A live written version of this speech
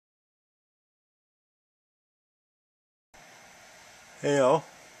Hey all,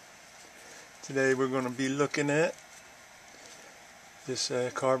 today we're going to be looking at this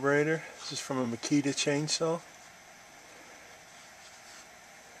carburetor. This is from a Makita chainsaw.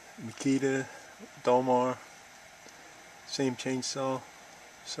 Makita, Dolmar, same chainsaw.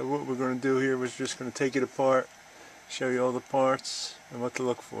 So what we're going to do here was just going to take it apart, show you all the parts and what to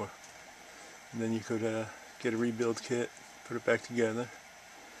look for. And then you could get a rebuild kit, put it back together.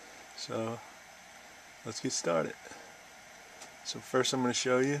 So let's get started. So first I'm going to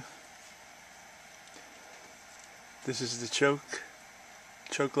show you, this is the choke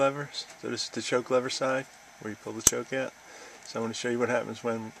levers. So this is the choke lever side where you pull the choke out. So I want to show you what happens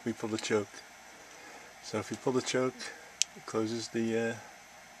when we pull the choke. So if you pull the choke, it closes the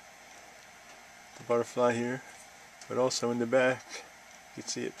butterfly here, but also in the back you can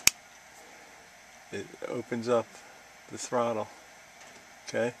see it opens up the throttle.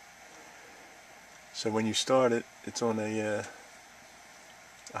 Okay, so when you start it, it's on a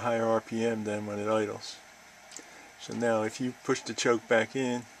higher RPM than when it idles. So now if you push the choke back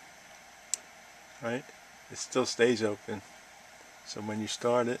in, right, it still stays open. So when you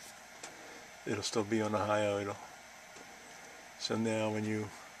start it, it'll still be on a high idle. So now when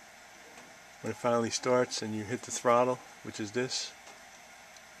it finally starts and you hit the throttle, which is this,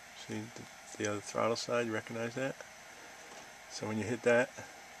 see the other throttle side, you recognize that? So when you hit that,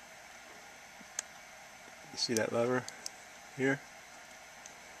 you see that lever here,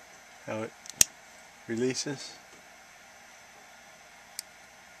 how it releases.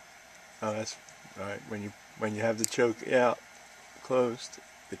 Oh, that's alright. When you have the choke out closed,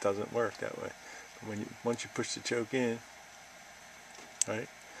 it doesn't work that way. But once you push the choke in, right,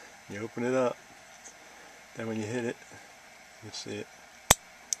 you open it up, then when you hit it, you'll see it.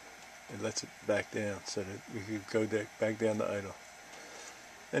 It lets it back down so that we could go back down to idle.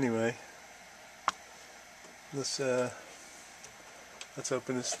 Anyway, let's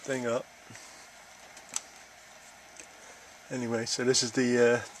open this thing up. Anyway, so this is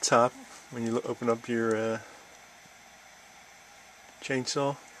the top when you open up your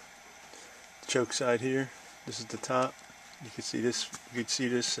chainsaw. The choke side here. This is the top. You can see this. You can see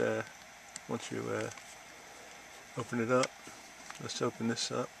this once you open it up. Let's open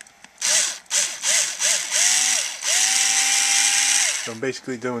this up. So I'm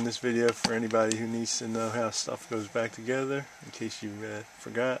basically doing this video for anybody who needs to know how stuff goes back together, in case you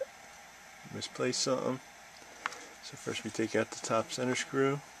forgot, misplaced something. So first we take out the top center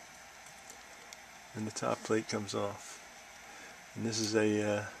screw, and the top plate comes off. And this is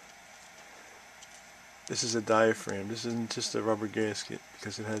a diaphragm. This isn't just a rubber gasket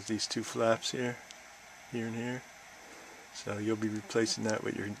because it has these two flaps here and here. So you'll be replacing that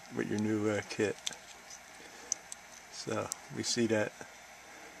with your new kit. So we see that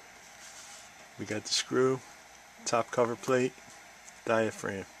we got the screw, top cover plate,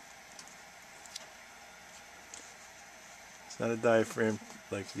 diaphragm. It's not a diaphragm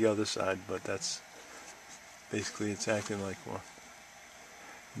like the other side, but that's basically, it's acting like one.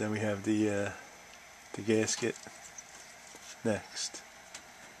 And then we have the gasket next.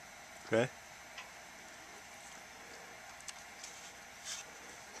 Okay.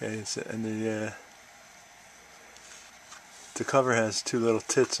 Okay, and the cover has two little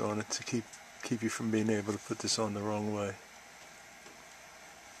tits on it to keep you from being able to put this on the wrong way.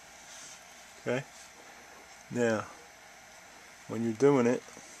 Okay? Now, when you're doing it,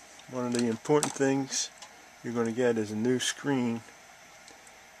 one of the important things you're going to get is a new screen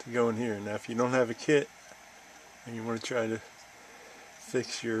to go in here. Now if you don't have a kit and you want to try to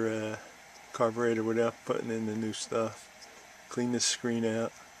fix your carburetor without putting in the new stuff, clean this screen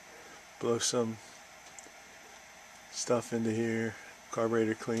out, blow some stuff into here,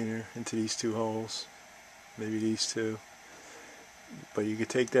 carburetor cleaner into these two holes, maybe these two, but you could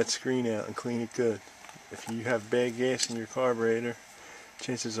take that screen out and clean it good. If you have bad gas in your carburetor,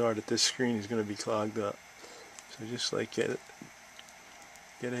 chances are that this screen is going to be clogged up. So just like get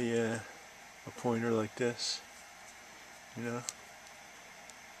a pointer like this, you know,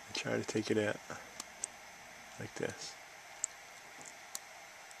 and try to take it out like this.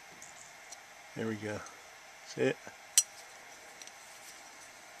 There we go. See it?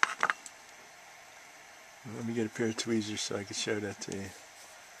 Let me get a pair of tweezers so I can show that to you.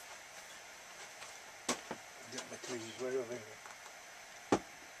 Got my tweezers right over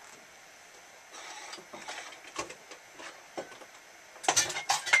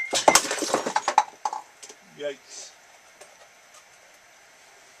here. Yikes.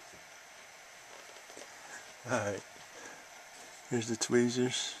 Alright, here's the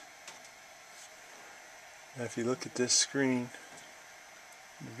tweezers. Now if you look at this screen,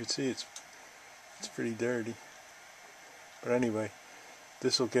 you can see it's pretty dirty. But anyway,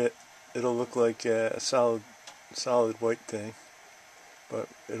 it'll look like a solid white thing, but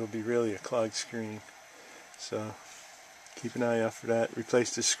it'll be really a clogged screen. So keep an eye out for that.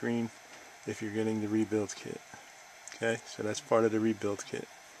 Replace the screen if you're getting the rebuild kit. Okay, so that's part of the rebuild kit.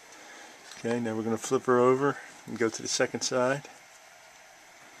 Okay, now we're going to flip her over and go to the second side.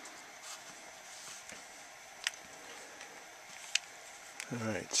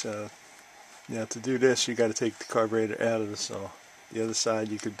 Alright, so now to do this you got to take the carburetor out of the saw. The other side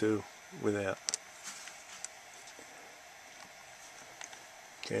you could do without.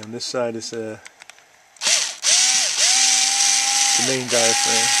 Okay, on this side is the main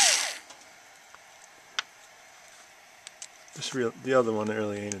diaphragm. The other one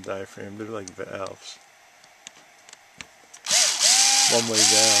really ain't a diaphragm, they're like valves. One-way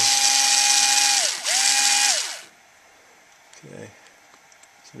valve. Okay,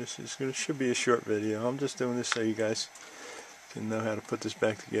 so this should be a short video. I'm just doing this so you guys can know how to put this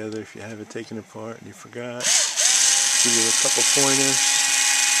back together if you haven't taken it apart and you forgot. Give you a couple pointers.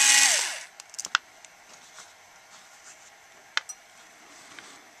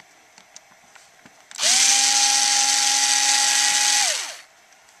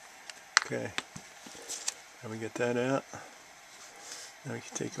 Okay, now we get that out. Now we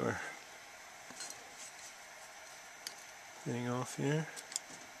can take our thing off here.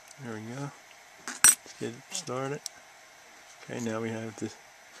 There we go. Let's get it started. Okay, now we have the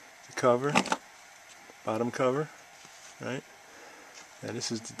cover, bottom cover, right? Now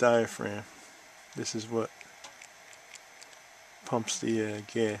this is the diaphragm. This is what pumps the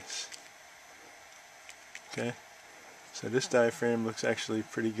gas. Okay, so this diaphragm looks actually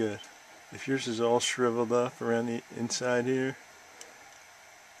pretty good. If yours is all shriveled up around the inside here,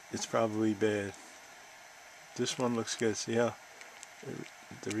 it's probably bad. This one looks good. See how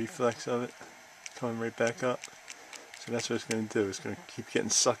the reflex of it coming right back up? So that's what it's going to do. It's going to keep getting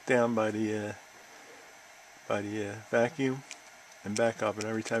sucked down by the vacuum and back up, and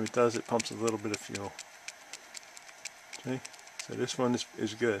every time it does, it pumps a little bit of fuel. Okay, so this one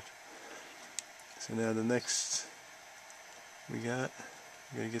is good. So now the next we gotta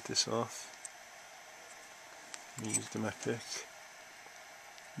get this off. I'm using my pick.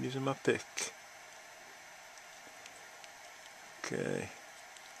 Using my pick. Okay.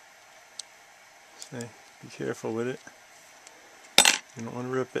 So be careful with it. You don't want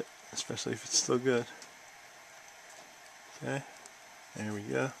to rip it, especially if it's still good. Okay. There we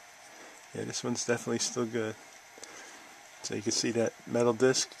go. Yeah, this one's definitely still good. So you can see that metal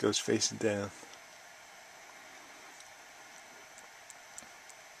disc goes facing down.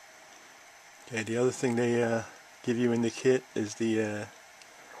 Okay, the other thing they give you in the kit is the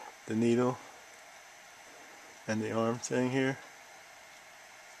needle and the arm thing here.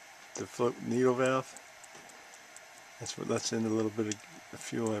 The float needle valve. That's what lets in a little bit of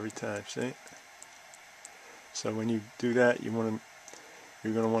fuel every time, see? So when you do that, you're going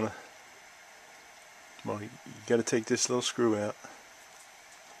to want to, well, you got to take this little screw out.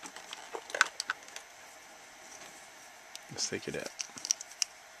 Let's take it out.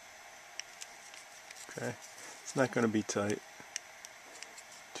 Okay, it's not going to be tight,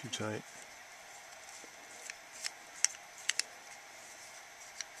 too tight.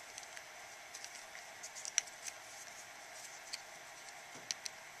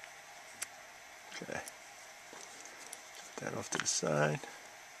 Okay, put that off to the side.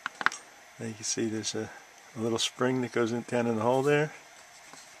 Now you can see there's a little spring that goes down in the hole there.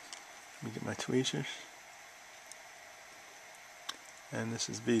 Let me get my tweezers. And this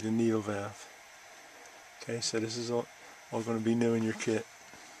is the needle valve. Okay, so this is all going to be new in your kit.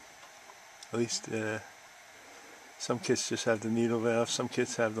 At least some kits just have the needle valve, some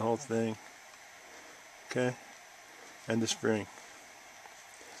kits have the whole thing. Okay, and the spring.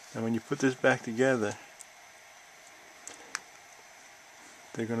 And when you put this back together,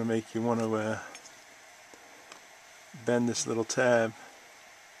 they're going to make you want to bend this little tab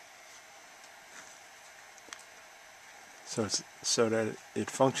so that it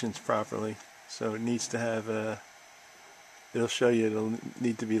functions properly. So it needs to have it'll show you it'll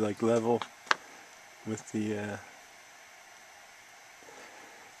need to be like level with the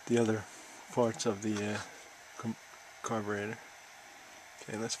other parts of the carburetor.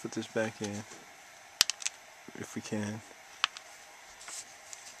 Okay, let's put this back in if we can.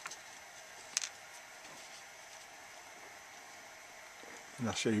 And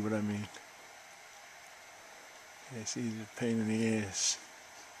I'll show you what I mean. Okay, see, it's a pain in the ass.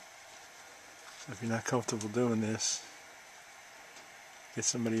 So if you're not comfortable doing this, get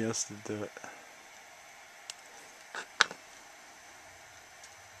somebody else to do it.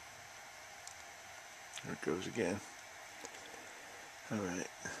 There it goes again. Alright,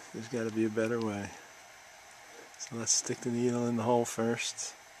 there's got to be a better way. So let's stick the needle in the hole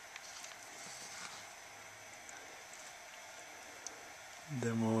first.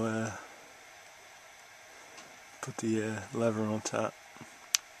 Then we'll put the lever on top.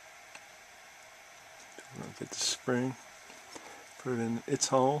 We'll get the spring, put it in its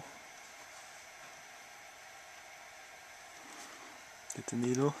hole, get the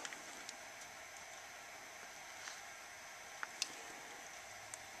needle,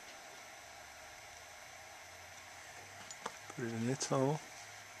 put it in its hole,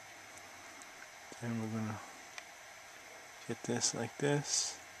 and we're going to get this like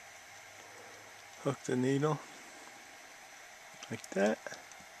this, hook the needle like that.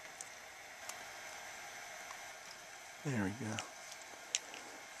 There we go.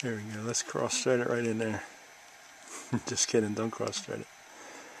 There we go. Let's cross thread it right in there. Just kidding, don't cross thread it.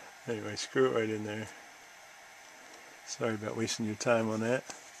 Anyway, screw it right in there. Sorry about wasting your time on that.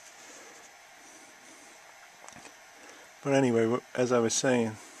 But anyway, as I was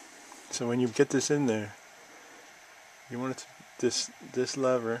saying, so when you get this in there, you want it to, this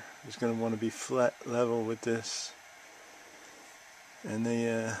lever is going to want to be flat level with this. And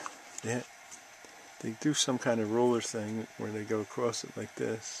they do some kind of roller thing where they go across it like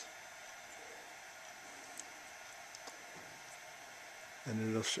this,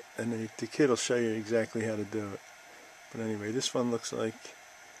 and the kid will show you exactly how to do it. But anyway, this one looks like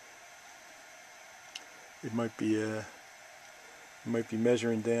it might be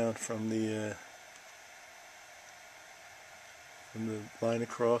measuring down from the line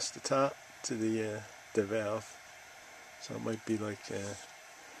across the top to the valve, so it might be like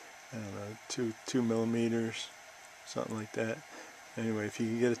I don't know, 2 millimeters, something like that. Anyway, if you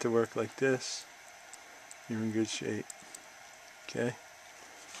can get it to work like this, you're in good shape. Okay?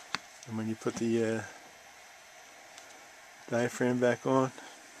 And when you put the diaphragm back on,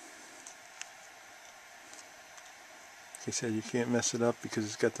 like I said, you can't mess it up because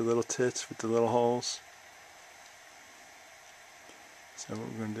it's got the little tits with the little holes. So what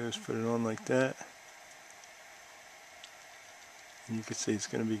we're going to do is put it on like that. And you can see it's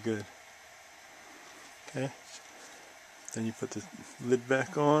going to be good. Okay, then you put the lid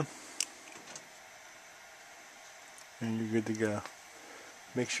back on and you're good to go.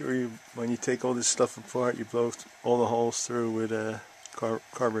 Make sure you, when you take all this stuff apart, you blow all the holes through with a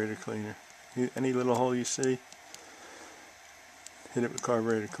carburetor cleaner. Any little hole you see, hit it with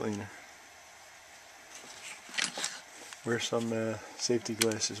carburetor cleaner. Wear some safety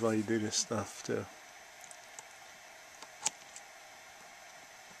glasses while you do this stuff too.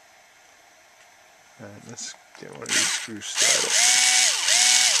 Alright, let's get one of these screws started.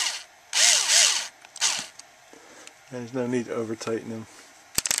 There's no need to over tighten them.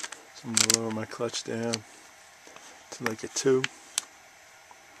 So I'm going to lower my clutch down to like a 2.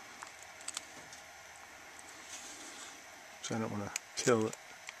 So I don't want to kill it.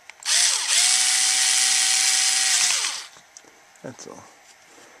 That's all.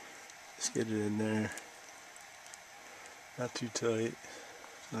 Just get it in there. Not too tight,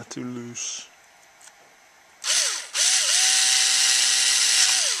 not too loose.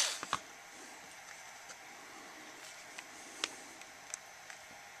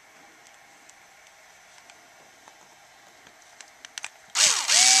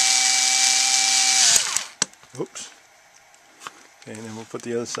 Oops. Okay, and then we'll put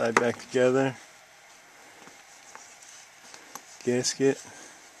the other side back together. Gasket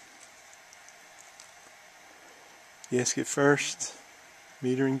first.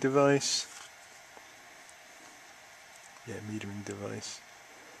 Metering device. Yeah, metering device.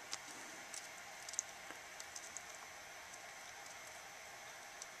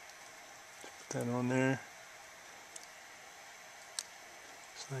 Put that on there.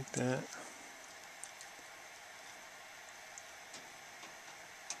 Just like that.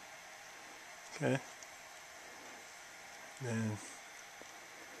 Okay. And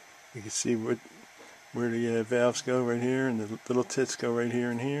you can see where the valves go right here, and the little tits go right here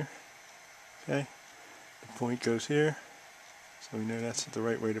and here. Okay. The point goes here, so we know that's the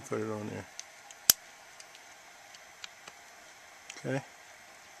right way to put it on there. Okay.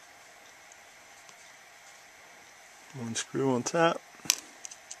 One screw on top.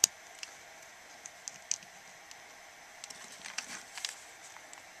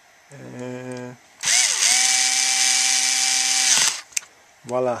 And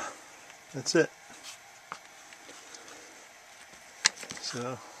voila, that's it.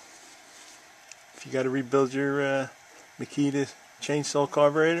 So if you got to rebuild your Makita chainsaw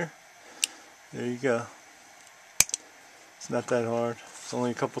carburetor, there you go. It's not that hard. It's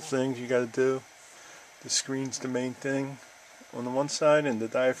only a couple things you got to do. The screen's the main thing. on the one side and the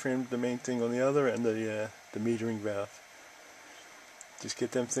diaphragm, the main thing, on the other, and the metering valve. Just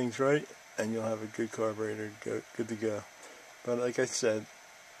get them things right and you'll have a good carburetor, good to go. But like I said,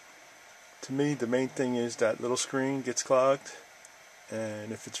 to me the main thing is that little screen gets clogged,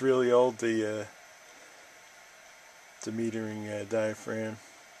 and if it's really old, the metering diaphragm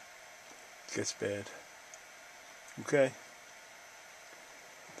gets bad. Okay,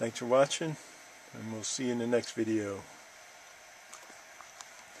 thanks for watching, and we'll see you in the next video.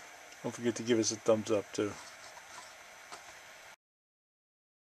 Don't forget to give us a thumbs up too.